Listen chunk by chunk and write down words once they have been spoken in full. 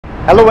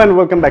Hello and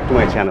welcome back to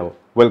my channel.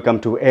 Welcome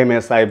to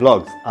MSI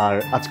Vlogs. আর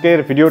আজকের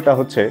ভিডিওটা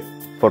হচ্ছে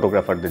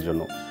ফটোগ্রাফারদের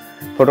জন্য।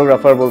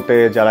 ফটোগ্রাফার বলতে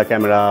যারা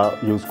ক্যামেরা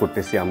ইউজ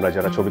করতেছি, আমরা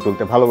যারা ছবি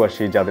তুলতে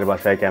ভালোবাসি, যাদের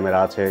বাসায় ক্যামেরা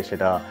আছে,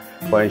 সেটা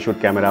পয়েন্ট শুট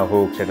ক্যামেরা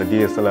হোক, সেটা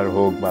ডিএসএলআর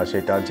হোক বা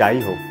সেটা যাই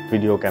হোক,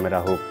 ভিডিও ক্যামেরা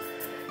হোক,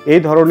 এই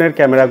ধরনের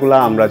ক্যামেরাগুলো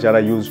আমরা যারা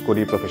ইউজ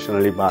করি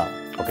প্রফেশনালি বা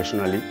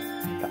অকেশনালি,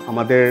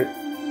 আমাদের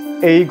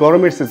এই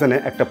গরমের সিজনে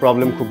একটা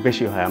প্রবলেম খুব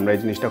বেশি হয়। আমরা এই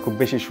জিনিসটা খুব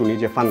বেশি শুনি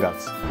যে ফাঙ্গাস,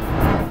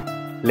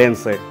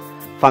 লেন্সে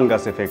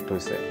ফাঙ্গাস এফেক্ট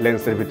হয়েছে,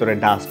 লেন্সের ভিতরে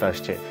ডাস্ট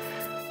আসছে।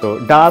 তো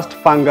ডাস্ট,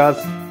 ফাঙ্গাস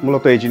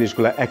মূলত এই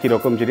জিনিসগুলো একই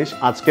রকম জিনিস।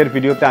 আজকের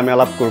ভিডিওতে আমি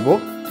আলাপ করব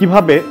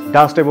কিভাবে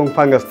ডাস্ট এবং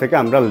ফাঙ্গাস থেকে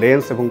আমরা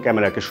লেন্স এবং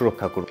ক্যামেরাকে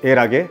সুরক্ষা করব। এর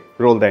আগে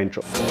রোল দ্য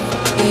ইন্ট্রো।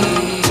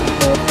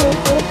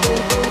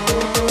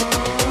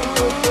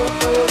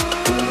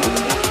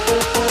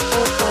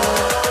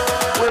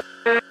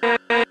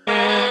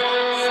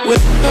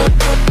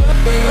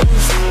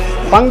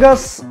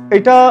 ফাঙ্গাস,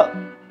 এটা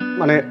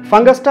মানে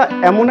ফাঙ্গাসটা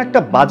এমন একটা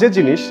বাজে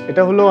জিনিস,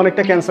 এটা হলো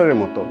অনেকটা ক্যান্সারের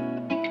মতো।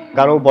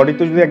 কারো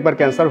বডিতে যদি একবার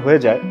ক্যান্সার হয়ে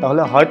যায়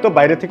তাহলে হয়তো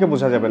বাইরে থেকে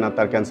বোঝা যাবে না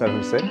তার ক্যান্সার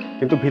হয়েছে,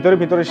 কিন্তু ভিতরে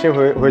ভিতরে সে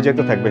হয়ে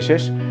যেতে থাকবে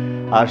শেষ।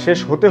 আর শেষ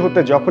হতে হতে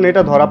যখন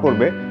এটা ধরা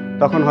পড়বে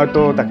তখন হয়তো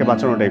তাকে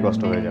বাঁচানোটাই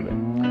কষ্ট হয়ে যাবে।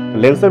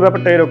 লেন্সের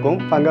ব্যাপারটা এরকম।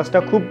 ফাঙ্গাসটা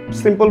খুব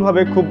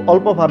সিম্পলভাবে, খুব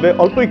অল্পভাবে,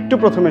 অল্প একটু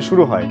প্রথমে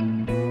শুরু হয়।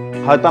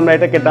 হয়তো আমরা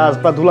এটাকে ডাস্ট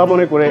বা ধুলা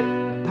মনে করে,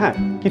 হ্যাঁ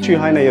কিছুই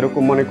হয় না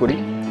এরকম মনে করি,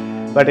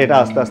 বাট এটা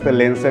আস্তে আস্তে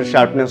লেন্সের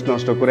শার্পনেস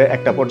নষ্ট করে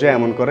একটা পর্যায়ে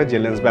এমন করে যে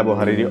লেন্স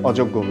ব্যবহারেরই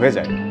অযোগ্য হয়ে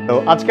যায়। তো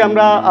আজকে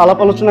আমরা আলাপ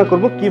আলোচনা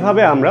করব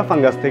কিভাবে আমরা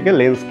ফাঙ্গাস থেকে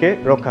লেন্সকে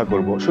রক্ষা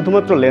করব।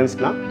 শুধুমাত্র লেন্স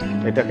না,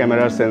 এটা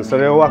ক্যামেরার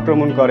সেন্সরেও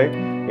আক্রমণ করে,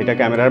 এটা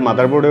ক্যামেরার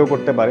মাদারবোর্ডেও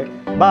করতে পারে,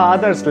 বা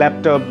আদার্স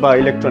ল্যাপটপ বা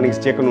ইলেকট্রনিক্স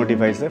যে কোনো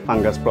ডিভাইসে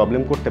ফাঙ্গাস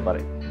প্রবলেম করতে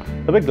পারে।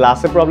 তবে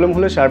গ্লাসে প্রবলেম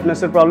হলে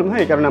শার্পনেসের প্রবলেম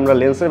হয়, এই কারণে আমরা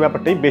লেন্সের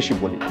ব্যাপারটাই বেশি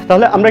বলি।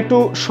 তাহলে আমরা একটু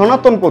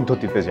সনাতন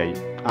পদ্ধতিতে যাই।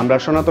 আমরা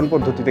সনাতন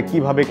পদ্ধতিতে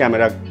কিভাবে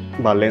ক্যামেরা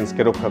বা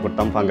লেন্সকে রক্ষা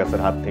করতাম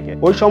ফাঙ্গাসের হাত থেকে।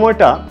 ওই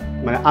সময়টা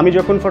মানে আমি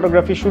যখন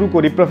ফটোগ্রাফি শুরু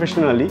করি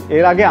প্রফেশনালি,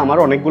 এর আগে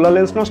আমার অনেকগুলো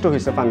লেন্স নষ্ট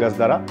হয়েছে ফাঙ্গাস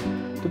দ্বারা।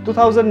 তো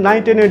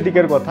 2009-10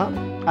 দিকের কথা,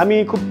 আমি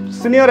খুব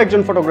সিনিয়র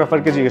একজন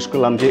ফটোগ্রাফারকে জিজ্ঞেস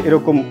করলাম যে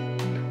এরকম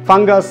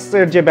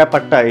ফাঙ্গাসের যে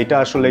ব্যাপারটা, এটা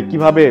আসলে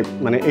কিভাবে,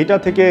 মানে এইটা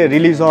থেকে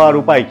রিলিজ হওয়ার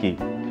উপায় কি।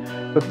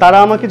 তো তারা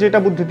আমাকে যেটা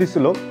বুদ্ধি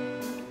দিছিল,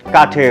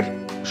 কাঠের,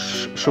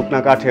 শুকনা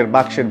কাঠের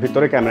বাক্সের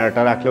ভিতরে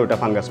ক্যামেরাটা রাখলে ওটা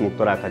ফাঙ্গাস মুক্ত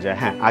রাখা যায়।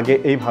 হ্যাঁ, আগে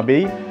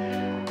এইভাবেই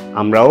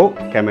আমরাও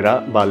ক্যামেরা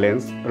বা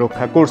লেন্স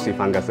রক্ষা করছি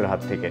ফাঙ্গাসের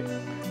হাত থেকে।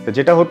 তো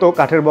যেটা হতো,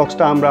 কাঠের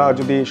বক্সটা আমরা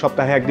যদি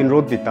সপ্তাহে একদিন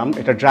রোদ দিতাম,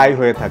 এটা ড্রাই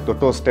হয়ে থাকতো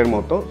টোস্টের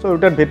মতো। তো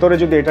ওটার ভেতরে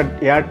যদি এটা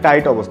এয়ার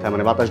টাইট অবস্থায়,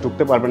 মানে বাতাস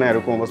ঢুকতে পারবে না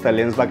এরকম অবস্থায়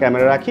লেন্স বা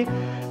ক্যামেরা রাখি,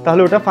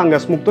 তাহলে ওটা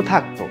ফাঙ্গাস মুক্ত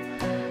থাকতো।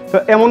 তো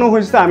এমনও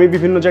হয়েছে আমি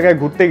বিভিন্ন জায়গায়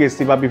ঘুরতে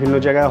গেছি বা বিভিন্ন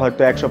জায়গায়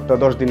হয়তো 1 সপ্তাহ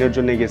 10 দিনের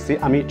জন্য গেছি,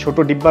 আমি ছোট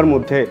ডিব্বার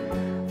মধ্যে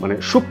মানে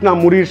শুকনা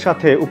মুড়ির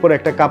সাথে উপরে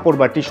একটা কাপড়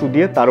বা টিস্যু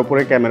দিয়ে তার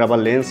উপরে ক্যামেরা বা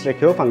লেন্স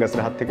রেখেও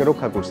ফাঙ্গাসের হাত থেকে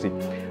রক্ষা করছি।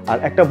 আর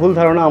একটা ভুল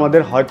ধারণা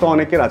আমাদের হয়তো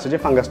অনেকের আছে যে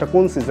ফাঙ্গাসটা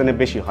কোন সিজনে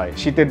বেশি হয়,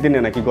 শীতের দিনে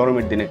নাকি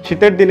গরমের দিনে।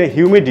 শীতের দিনে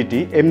হিউমিডিটি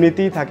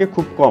এমনিতেই থাকে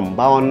খুব কম,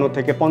 52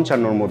 থেকে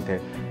 55-র মধ্যে।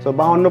 তো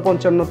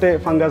 52-55-তে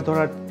ফাঙ্গাস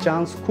ধরার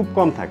চান্স খুব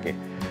কম থাকে।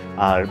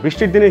 আর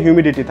বৃষ্টির দিনে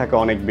হিউমিডিটি থাকে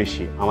অনেক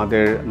বেশি।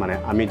 আমাদের মানে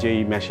আমি যেই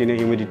মেশিনে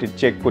হিউমিডিটি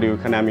চেক করি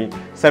ওখানে আমি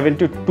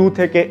 72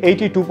 থেকে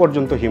 82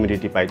 পর্যন্ত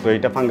হিউমিডিটি পাই। তো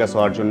এটা ফাঙ্গাস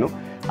হওয়ার জন্য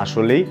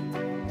আসলেই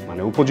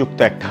মানে উপযুক্ত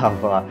একটা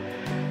আবহাওয়া।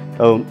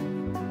 তো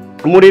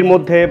মুড়ির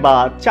মধ্যে বা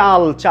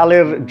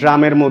চালের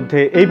ড্রামের মধ্যে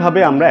এইভাবে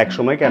আমরা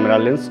একসময় ক্যামেরা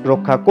লেন্স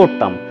রক্ষা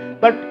করতাম।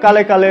 বাট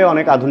কালে কালে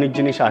অনেক আধুনিক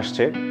জিনিস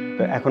আসছে।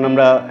 তো এখন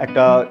আমরা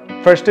একটা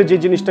ফার্স্টে যে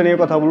জিনিসটা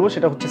নিয়ে কথা বলবো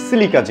সেটা হচ্ছে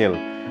সিলিকা জেল।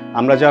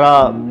 আমরা যারা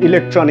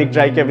ইলেকট্রনিক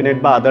ড্রাই ক্যাবিনেট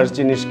বা আদার্স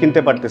জিনিস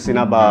কিনতে পারতেছি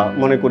না, বা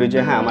মনে করি যে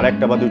হ্যাঁ আমার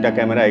একটা বা দুইটা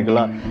ক্যামেরা,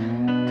 এগুলা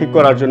ঠিক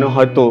করার জন্য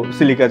হয়তো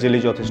সিলিকা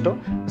জেলই যথেষ্ট।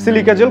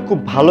 সিলিকা জেল খুব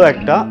ভালো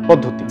একটা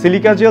পদ্ধতি।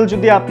 সিলিকা জেল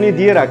যদি আপনি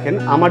দিয়ে রাখেন,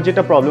 আমার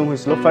যেটা প্রবলেম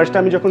হয়েছিল, ফার্স্ট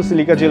আমি যখন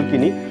সিলিকা জেল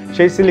কিনি,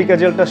 সেই সিলিকা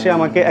জেলটা সে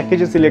আমাকে 1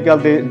 কেজি সিলিকা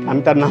দিয়ে,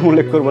 আমি তার নাম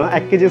উল্লেখ করবো না,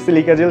 1 কেজি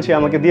সিলিকা জেল সে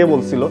আমাকে দিয়ে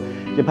বলছিল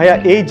যে ভাইয়া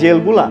এই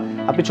জেলগুলা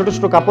আপনি ছোট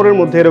ছোট কাপড়ের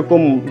মধ্যে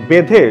এরকম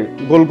বেঁধে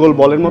গোল গোল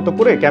বলের মতো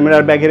করে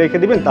ক্যামেরার ব্যাগে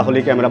রেখে দিবেন,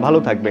 তাহলেই ক্যামেরা ভালো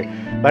থাকবে।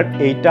 বাট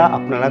এইটা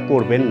আপনারা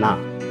করবেন না,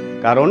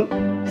 কারণ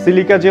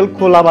সিলিকা জেল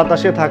খোলা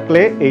বাতাসে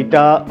থাকলে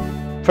এইটা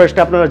ফার্স্ট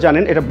আপনারা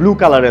জানেন এটা ব্লু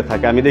কালারের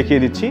থাকে, আমি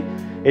দেখিয়ে দিচ্ছি,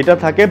 এটা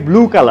থাকে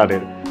ব্লু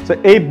কালারের। তো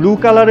এই ব্লু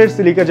কালারের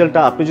সিলিকা জেলটা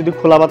আপনি যদি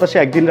খোলা বাতাসে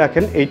একদিন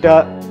রাখেন, এইটা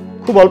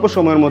খুব অল্প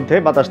সময়ের মধ্যে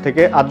বাতাস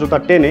থেকে আর্দ্রতা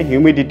টেনে,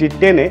 হিউমিডিটি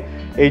টেনে,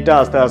 এইটা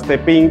আস্তে আস্তে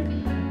পিঙ্ক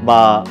বা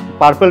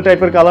পার্পল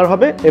টাইপের কালার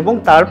হবে, এবং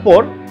তারপর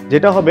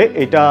যেটা হবে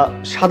এটা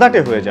সাদাটে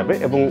হয়ে যাবে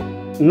এবং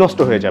নষ্ট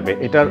হয়ে যাবে,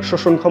 এটার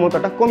শোষণ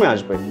ক্ষমতাটা কমে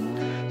আসবে।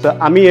 তো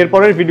আমি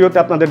এরপরের ভিডিওতে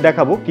আপনাদের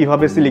দেখাবো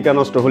কিভাবে সিলিকা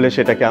নষ্ট হলে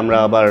সেটাকে আমরা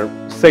আবার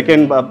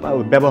সেকেন্ড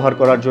ব্যবহার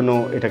করার জন্য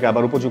এটাকে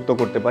আবার উপযুক্ত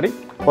করতে পারি।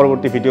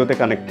 পরবর্তী ভিডিওতে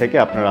কানেক্ট থেকে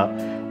আপনারা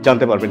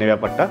জানতে পারবেন এই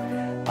ব্যাপারটা।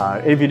 আর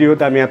এই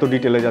ভিডিওতে আমি এত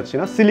ডিটেলে যাচ্ছি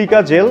না। সিলিকা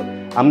জেল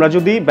আমরা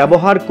যদি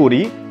ব্যবহার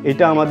করি,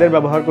 এটা আমাদের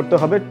ব্যবহার করতে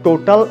হবে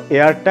টোটাল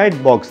এয়ারটাইট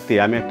বক্স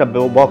দিয়ে। আমি একটা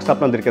বক্স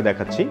আপনাদেরকে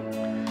দেখাচ্ছি।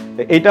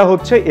 এটা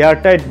হচ্ছে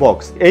এয়ারটাইট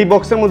বক্স। এই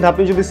বক্সের মধ্যে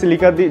আপনি যদি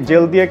সিলিকা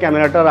জেল দিয়ে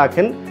ক্যামেরাটা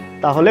রাখেন,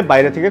 তাহলে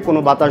বাইরে থেকে কোনো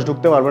বাতাস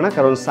ঢুকতে পারবে না,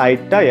 কারণ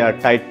সাইডটা এয়ার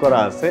টাইট করা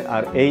আছে।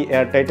 আর এই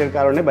এয়ার টাইটের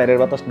কারণে বাইরের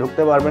বাতাস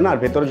ঢুকতে পারবে না, আর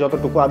ভেতরে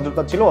যতটুকু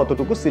আর্দ্রতা ছিল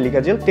অতটুকু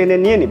সিলিকা জেল টেনে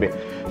নিয়ে নিবে।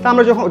 তা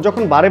আমরা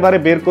যখন বারে বারে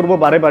বের করবো,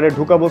 বারে বারে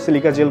ঢুকাবো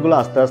সিলিকা জেলগুলো,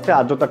 আস্তে আস্তে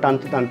আর্দ্রতা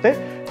টানতে টানতে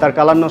তার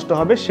কালার নষ্ট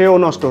হবে, সেও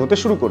নষ্ট হতে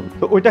শুরু করবে।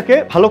 তো ওইটাকে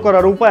ভালো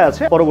করার উপায়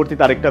আছে,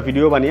 পরবর্তীতে আরেকটা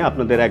ভিডিও বানিয়ে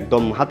আপনাদের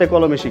একদম হাতে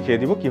কলমে শিখিয়ে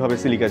দিব কিভাবে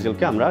সিলিকা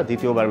জেলকে আমরা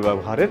দ্বিতীয়বার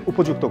ব্যবহারের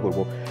উপযুক্ত করব।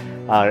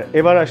 আর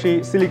এবার আসি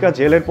সিলিকা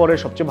জেলের পরে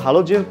সবচেয়ে ভালো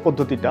যে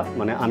পদ্ধতিটা,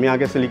 মানে আমি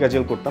আগে সিলিকা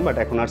জেল করতাম বাট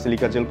এখন আর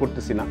সিলিকা জেল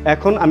করতেছি না।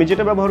 এখন আমি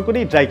যেটা ব্যবহার করি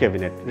ড্রাই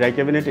ক্যাবিনেট। ড্রাই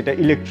ক্যাবিনেট এটা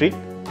ইলেকট্রিক,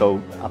 তো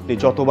আপনি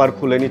যতবার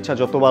খুলেন ইচ্ছা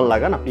যতবার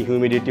লাগান, আপনি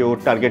হিউমিডিটি ওর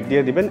টার্গেট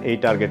দিয়ে দিবেন, এই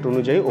টার্গেট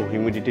অনুযায়ী ও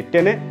হিউমিডিটি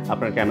টেনে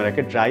আপনার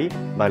ক্যামেরাকে ড্রাই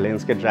বা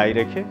লেন্সকে ড্রাই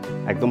রেখে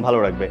একদম ভালো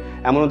রাখবে।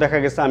 এমনও দেখা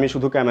গেছে আমি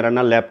শুধু ক্যামেরা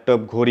না, ল্যাপটপ,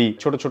 ঘড়ি,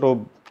 ছোট ছোট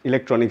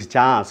ইলেকট্রনিক্স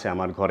যা আছে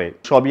আমার ঘরে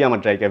সবই আমার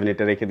ড্রাই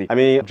ক্যাবিনেটে রেখে দিই।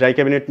 আমি ড্রাই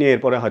ক্যাবিনেট নিয়ে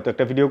এরপরে হয়তো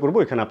একটা ভিডিও করবো,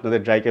 এখানে আপনাদের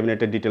ড্রাই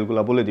ক্যাবিনেটের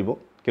ডিটেলগুলো বলে দিব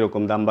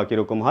কীরকম দাম বা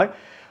কীরকম হয়।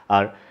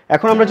 আর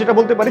এখন আমরা যেটা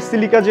বলতে পারি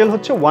সিলিকা জেল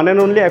হচ্ছে ওয়ান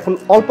অ্যান্ড অনলি, এখন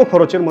অল্প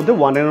খরচের মধ্যে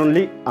ওয়ান অ্যান্ড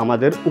অনলি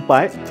আমাদের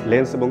উপায়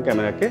লেন্স এবং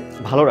ক্যামেরাকে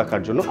ভালো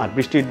রাখার জন্য। আর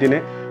বৃষ্টির দিনে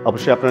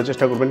অবশ্যই আপনারা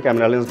চেষ্টা করবেন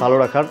ক্যামেরা লেন্স ভালো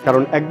রাখার,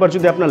 কারণ একবার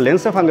যদি আপনার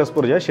লেন্সে ফাঙ্গাস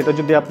পড়ে যায়, সেটা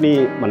যদি আপনি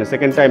মানে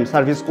সেকেন্ড টাইম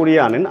সার্ভিস করিয়ে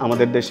আনেন,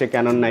 আমাদের দেশে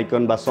ক্যানন,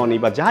 নাইকন বা সনি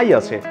বা যাই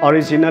আছে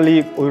অরিজিনালি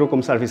ওই রকম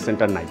সার্ভিস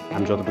সেন্টার নাই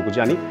আমি যতটুকু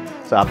জানি।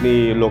 তো আপনি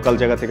লোকাল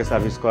জায়গা থেকে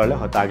সার্ভিস করালে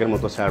হয়তো আগের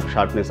মতো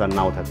শার্পনেস আর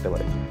নাও থাকতে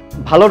পারে।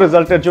 ভালো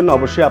রেজাল্টের জন্য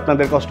অবশ্যই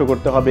আপনাদের কষ্ট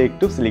করতে হবে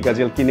একটু। সিলিকা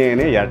জেল কিনে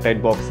এনে এয়ারটাইট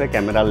বক্সে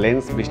ক্যামেরা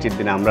লেন্স বৃষ্টির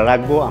দিনে আমরা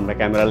রাখবো, আমরা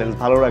ক্যামেরা লেন্স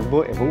ভালো রাখবো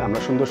এবং আমরা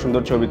সুন্দর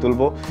সুন্দর ছবি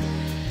তুলবো।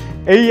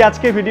 এই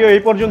আজকে ভিডিও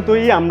এই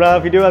পর্যন্তই, আমরা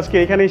ভিডিও আজকে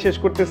এখানেই শেষ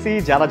করতেছি।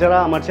 যারা যারা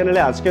আমার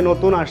চ্যানেলে আজকে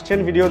নতুন আসছেন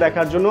ভিডিও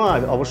দেখার জন্য,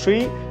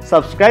 অবশ্যই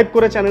সাবস্ক্রাইব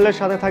করে চ্যানেলের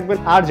সাথে থাকবেন।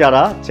 আর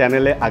যারা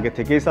চ্যানেলে আগে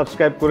থেকেই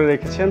সাবস্ক্রাইব করে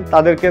রেখেছেন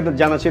তাদেরকে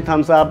জানাচ্ছি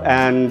থামস আপ,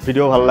 অ্যান্ড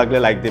ভিডিও ভালো লাগলে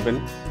লাইক দেবেন,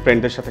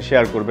 ফ্রেন্ডদের সাথে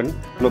শেয়ার করবেন।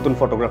 নতুন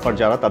ফটোগ্রাফার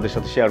যারা তাদের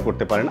সাথে শেয়ার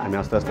করতে পারেন। আমি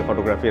আস্তে আস্তে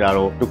ফটোগ্রাফির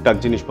আরও টুকটাক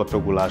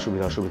জিনিসপত্রগুলো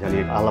সুবিধা অসুবিধা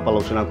নিয়ে আলাপ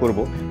আলোচনা করব,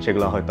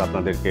 সেগুলো হয়তো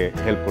আপনাদেরকে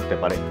হেল্প করতে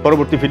পারে।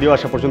 পরবর্তী ভিডিও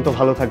আসা পর্যন্ত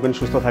ভালো থাকবেন,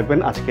 সুস্থ থাকবেন।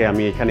 আজকে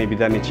আমি এখানেই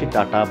বিদায় নিচ্ছি,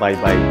 টাটা, বাই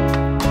বাই।